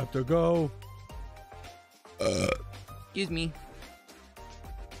 I'm gonna have to go. Excuse me.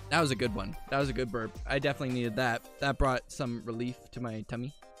 That was a good one. That was a good burp. I definitely needed that. That brought some relief to my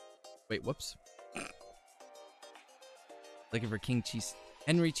tummy. Wait, whoops. Looking for King Cheese.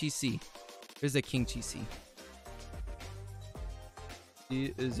 Henry TC. Where's the King TC?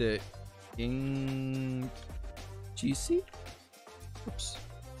 Is it King GC? Oops.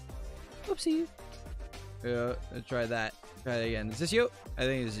 Oopsie. Yeah, let's try that. Try that again. Is this you? I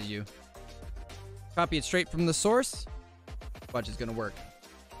think this is you. Copy it straight from the source. Watch, it's gonna work.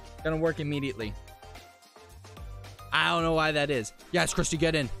 It's gonna work immediately. I don't know why that is. Yes, Christy,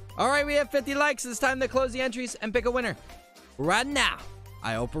 get in. All right, we have 50 likes. It's time to close the entries and pick a winner. Right now.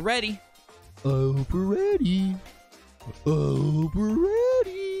 I hope we're ready. I hope we're ready. I hope we're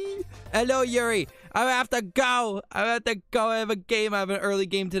ready. Hello, Yuri. I have to go. I have to go. I have a game. I have an early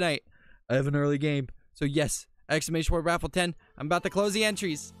game tonight. I have an early game. So, yes. Exclamation point raffle 10. I'm about to close the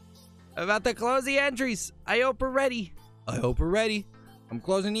entries. I'm about to close the entries. I hope we're ready. I hope we're ready. I'm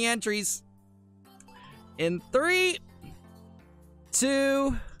closing the entries. In 3,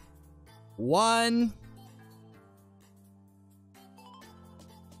 2, 1.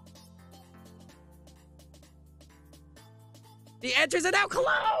 The entries are now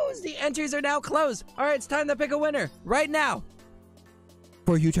closed! The entries are now closed. All right, it's time to pick a winner right now.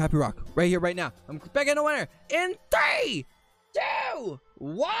 For Huge Happy Rock. Right here, right now. I'm picking a winner in 3, 2,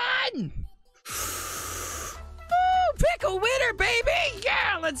 1. Woo, pick a winner, baby!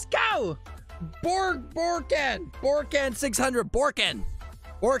 Yeah, let's go! Borken 600. Borken,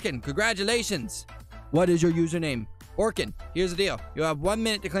 congratulations. What is your username? Borken, here's the deal. You have 1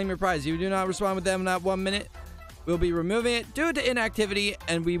 minute to claim your prize. If you do not respond within that 1 minute, we'll be removing it due to inactivity,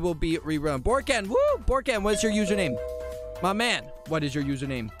 and we will be rerun. Borken, woo! Borken, what's your username? My man, what is your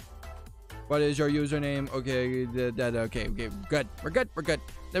username? What is your username? Okay, okay, good. We're good.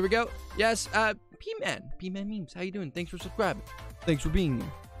 There we go. Yes, P-Man memes. How you doing? Thanks for subscribing. Thanks for being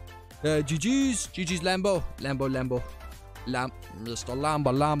here. GG's Lambo. Mr.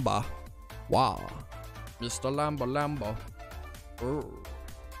 Lamba. Wow. Mr. Lamba.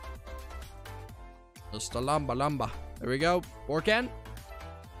 Mr. Lamba. There we go. Borken.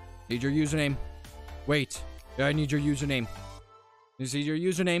 Need your username. Wait. I need your username. You see your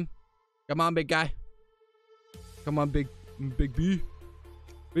username? Come on, big guy. Come on, big B.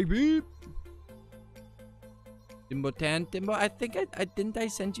 Big B. Timbo, I think I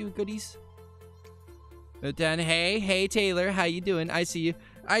sent you goodies. Timbo, hey Taylor, how you doing? I see you.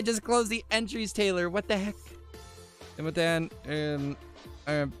 I just closed the entries, Taylor. What the heck? Timbo,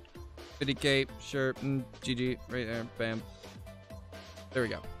 50K, sure, GG, right there, bam. There we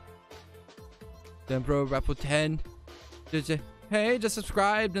go. Then Pro Raffle 10. Hey, just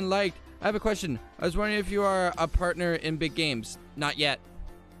subscribed and liked. I have a question. I was wondering if you are a partner in big games. Not yet.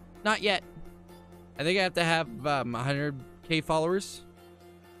 I think I have to have 100K followers.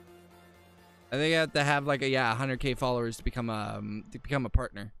 I think I have to have like 100K followers to become a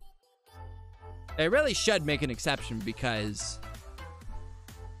partner. They really should make an exception because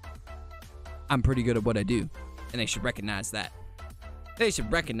I'm pretty good at what I do, and they should recognize that. Here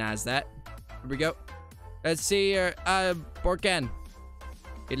we go. Let's see here. Borken.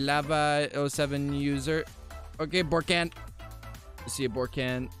 Lava 07 user. Okay, Borken. Let's see a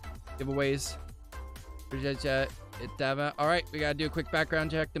Borken giveaways. All right, we gotta do a quick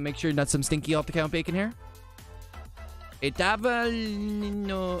background check to make sure not some stinky off the count bacon here. Itava,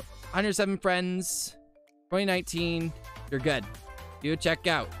 no, 107 friends, 2019. You're good. You check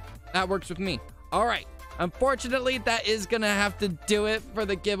out. That works with me. All right. Unfortunately, that is gonna have to do it for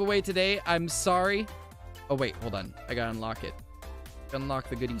the giveaway today. I'm sorry. Oh wait, hold on. I gotta unlock it. Unlock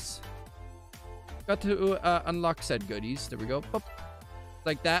the goodies. Got to unlock said goodies. There we go. Boop.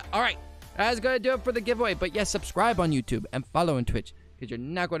 Like that. All right. That's gonna do it for the giveaway. But yes, subscribe on YouTube and follow on Twitch because you're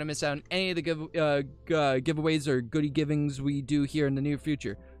not going to miss out on any of the giveaways or goodie givings we do here in the near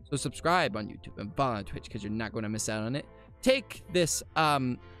future. So subscribe on YouTube and follow on Twitch because you're not going to miss out on it. Take this.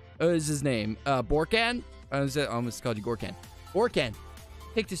 What is his name? Borken. I almost called you Gorkan. Borken.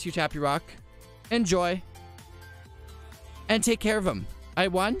 Take this huge happy rock. Enjoy. And take care of him. I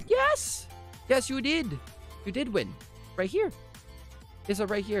won? Yes! Yes, you did. You did win. Right here. It's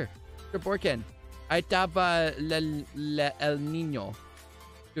right here. Your Borken. I tava el niño.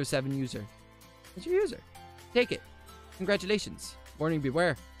 Your 7 user. It's your user. Take it. Congratulations. Warning,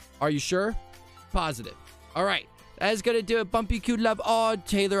 beware. Are you sure? Positive. All right. That is gonna do it. Bumpy cute love. Oh,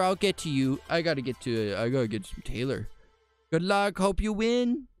 Taylor, I'll get to you. I gotta get some Taylor. Good luck. Hope you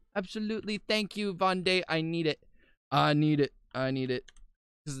win. Absolutely. Thank you, Vonday. I need it. I need it.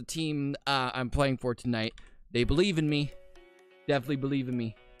 This is the team I'm playing for tonight. They believe in me. Definitely believe in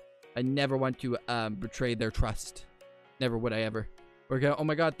me. I never want to betray their trust. Never would I ever. We're gonna. Oh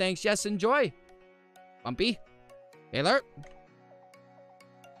my god, thanks. Yes, enjoy. Bumpy. Taylor.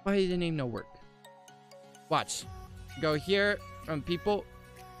 Why did the name no work? Watch. Go here from people.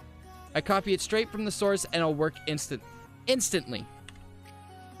 I copy it straight from the source and it'll work instantly.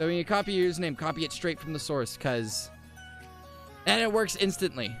 So when you copy your username, copy it straight from the source, and it works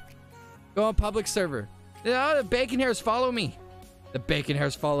instantly. Go on public server. Oh, the bacon hairs follow me. The bacon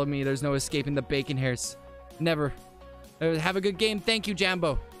hairs follow me. There's no escaping the bacon hairs. Never. Have a good game. Thank you,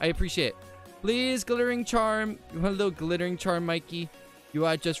 Jambo. I appreciate it. Please, glittering charm. You want a little glittering charm, Mikey? You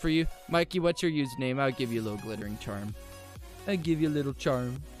want just for you? Mikey, what's your username? I'll give you a little glittering charm. I'll give you a little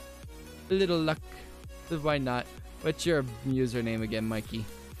charm. A little luck. Why not? What's your username again, Mikey?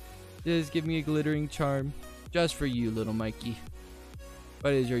 Just give me a glittering charm. Just for you, little Mikey.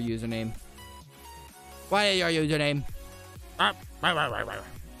 What is your username? What is your username?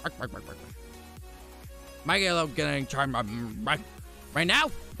 Mikey, a little glittering charm. Right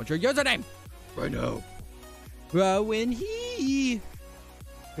now? What's your username? Right now. Well, when he...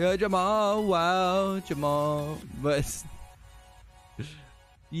 Yeah, Jamal. Wow, Jamal. But...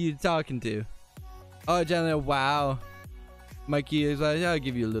 you talking to? Oh, Jenna, wow. Mikey is like, I'll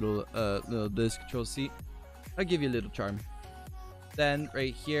give you a little this control seat. I'll give you a little charm. Then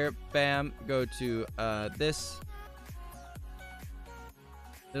right here, bam, go to this.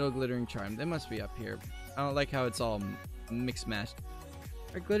 Little glittering charm. They must be up here. I don't like how it's all mixed mashed.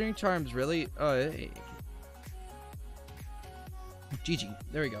 Are glittering charms really? Oh, hey. GG.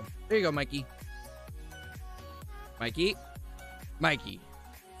 There we go. There you go, Mikey. Mikey. Mikey.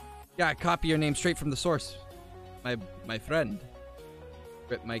 Yeah, copy your name straight from the source. My friend.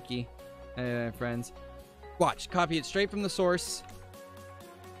 Rip Mikey. Hey, friends. Watch. Copy it straight from the source.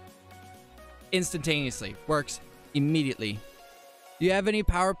 Instantaneously. Works immediately. Do you have any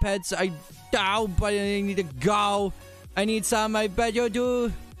power pets? I doubt, but I need to go. I need some. I bet you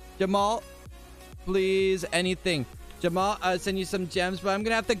do. Jamal, please, anything. Jamal, I'll send you some gems, but I'm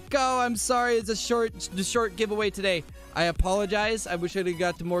gonna have to go. I'm sorry. It's a short giveaway today. I apologize. I wish I'd have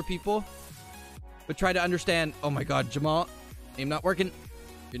got to more people. But try to understand. Oh my god, Jamal. Name not working.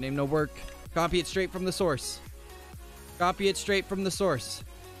 Your name no work. Copy it straight from the source. Copy it straight from the source.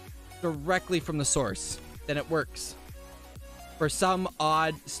 Directly from the source. Then it works. For some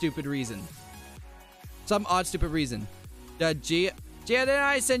odd, stupid reason. Some odd, stupid reason. Gia, didn't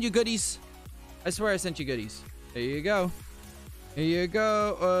I send you goodies? I swear I sent you goodies. There you go. Here you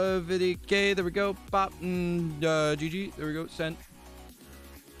go. VDK. There we go. Pop. GG. There we go. Send.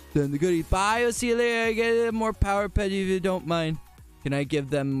 Send the goodies. Bye. I'll see you later. Get more power pet if you don't mind. Can I give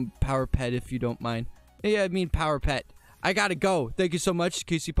them power pet if you don't mind? Yeah, I mean power pet. I gotta go. Thank you so much,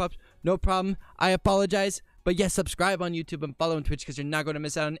 Casey Pups. No problem. I apologize. But yes, subscribe on YouTube and follow on Twitch because you're not going to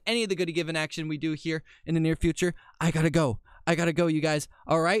miss out on any of the goodie given action we do here in the near future. I gotta go. I gotta go, you guys.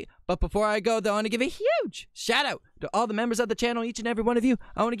 All right? But before I go, though, I want to give a huge shout out to all the members of the channel, each and every one of you.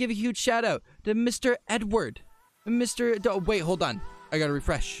 I want to give a huge shout out to Mr. Edward. Oh, wait, hold on. I gotta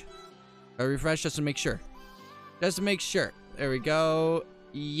refresh. Gotta refresh just to make sure. Just to make sure. There we go.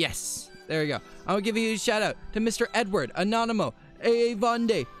 Yes. There we go. I want to give a huge shout out to Mr. Edward, Anonymous, AA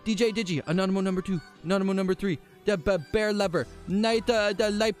Vonde, DJ Digi, Anonymous number 2, Anonymous number 3, the Bear Lover, Night, the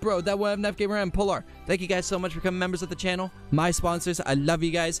Light Bro, that one, FNAF Gamer, and Polar. Thank you guys so much for becoming members of the channel. My sponsors, I love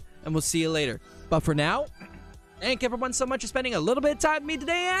you guys, and we'll see you later. But for now, thank everyone so much for spending a little bit of time with me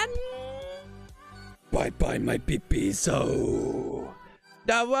today, and bye-bye, my pee-pee, so.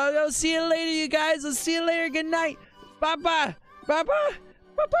 I'll see you later, you guys. I'll see you later. Good night. Bye-bye. Bye-bye.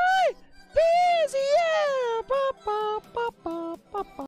 Bye-bye. Peace, yeah. Bye-bye. Bye-bye. Bye-bye.